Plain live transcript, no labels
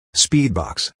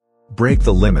SpeedBox. Break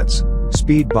the limits.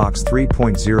 SpeedBox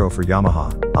 3.0 for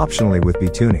Yamaha, optionally with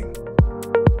B.Tuning.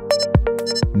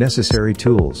 Necessary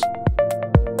tools.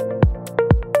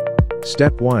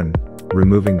 Step 1.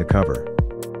 Removing the cover.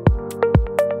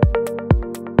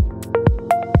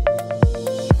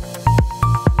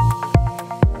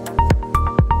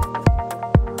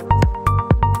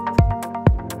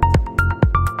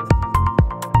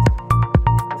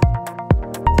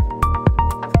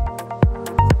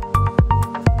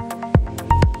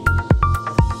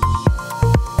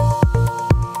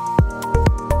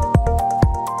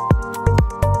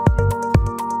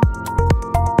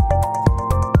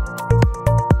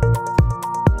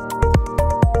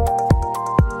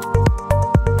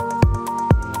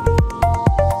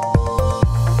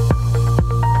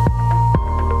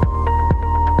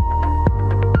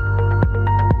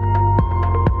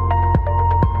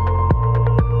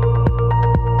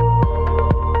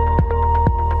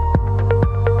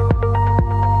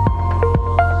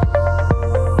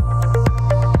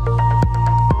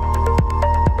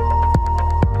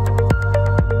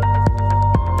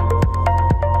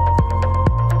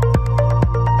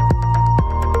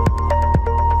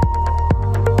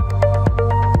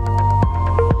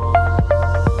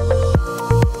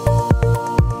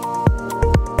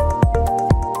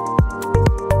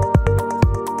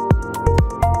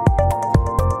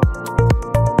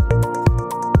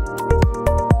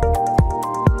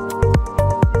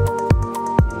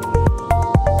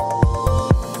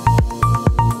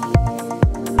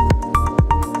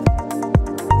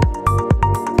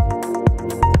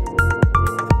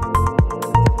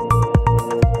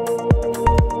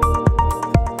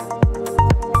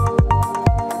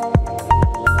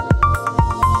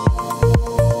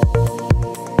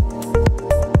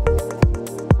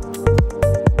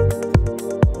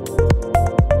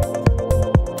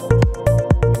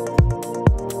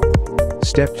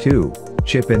 Step 2.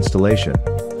 Chip installation.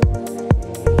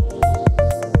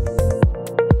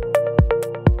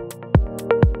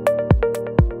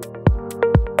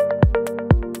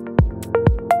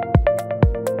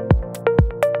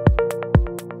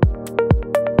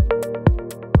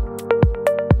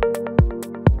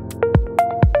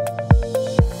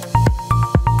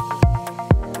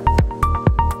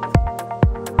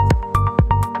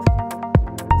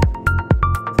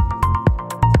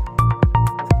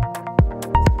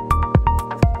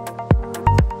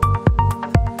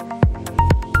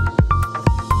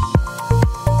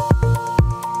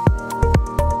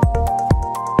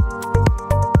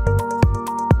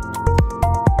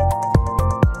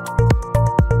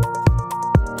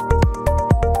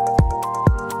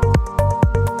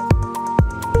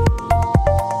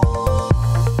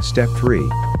 Step 3.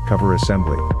 Cover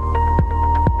assembly.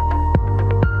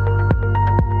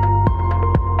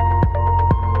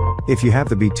 If you have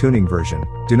the B.Tuning version,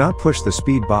 do not push the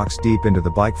SpeedBox deep into the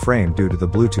bike frame due to the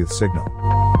Bluetooth signal.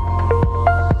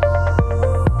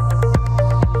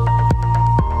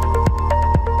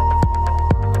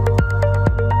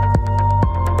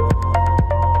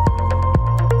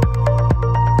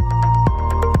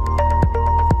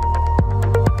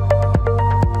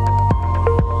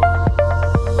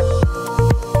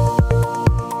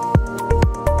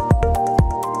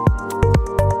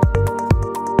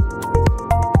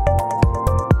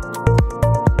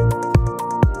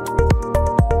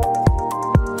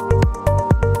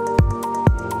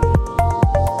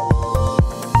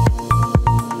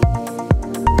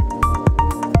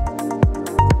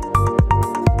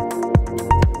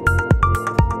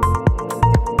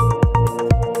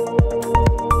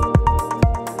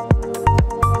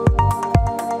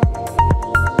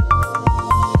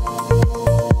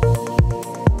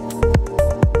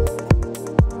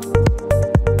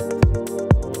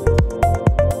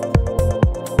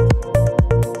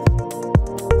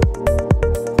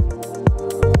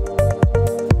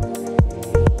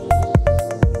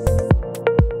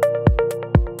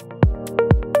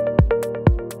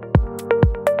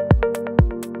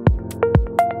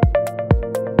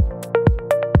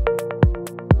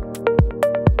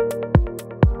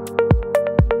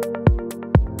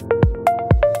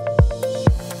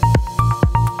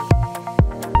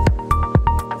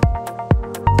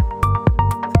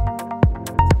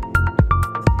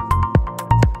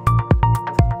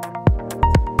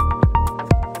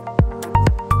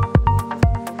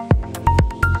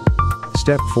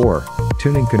 Step 4.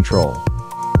 Tuning control.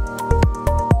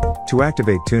 To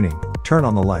activate tuning, turn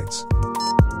on the lights.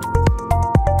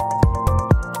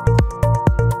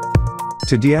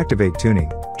 To deactivate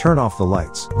tuning, turn off the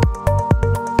lights.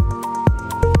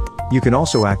 You can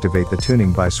also activate the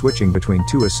tuning by switching between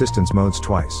two assistance modes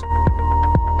twice.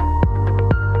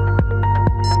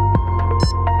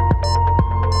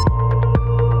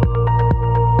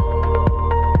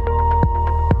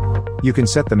 You can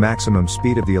set the maximum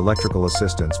speed of the electrical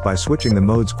assistance by switching the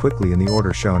modes quickly in the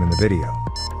order shown in the video.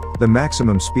 The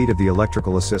maximum speed of the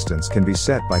electrical assistance can be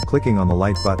set by clicking on the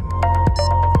light button.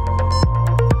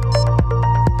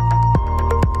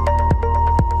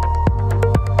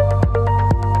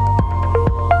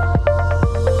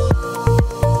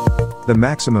 The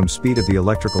maximum speed of the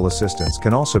electrical assistance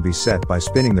can also be set by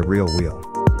spinning the real wheel.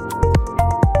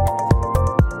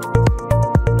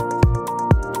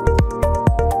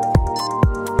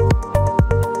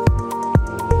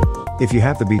 If you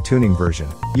have the B.Tuning version,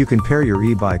 you can pair your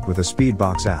e-bike with a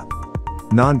SpeedBox app.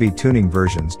 Non-B.Tuning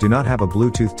versions do not have a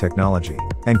Bluetooth technology,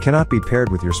 and cannot be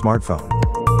paired with your smartphone.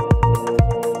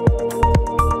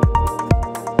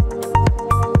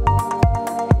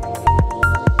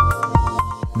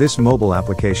 This mobile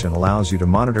application allows you to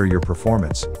monitor your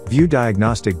performance, view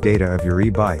diagnostic data of your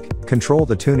e-bike, control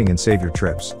the tuning and save your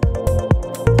trips.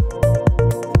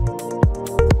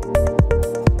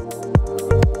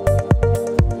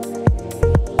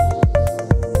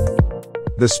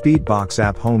 The SpeedBox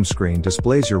app home screen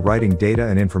displays your riding data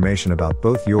and information about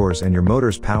both yours and your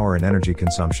motor's power and energy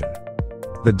consumption.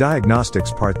 The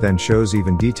diagnostics part then shows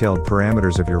even detailed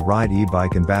parameters of your ride,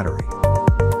 e-bike and battery.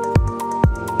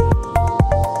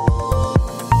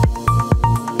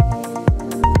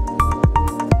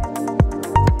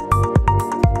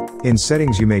 In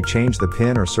settings you may change the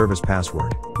PIN or service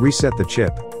password, reset the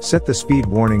chip, set the speed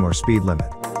warning or speed limit.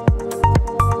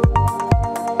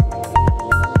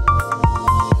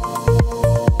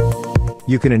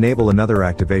 You can enable another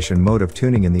activation mode of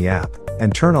tuning in the app,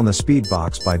 and turn on the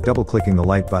SpeedBox by double-clicking the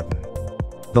light button.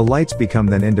 The lights become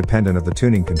then independent of the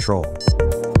tuning control.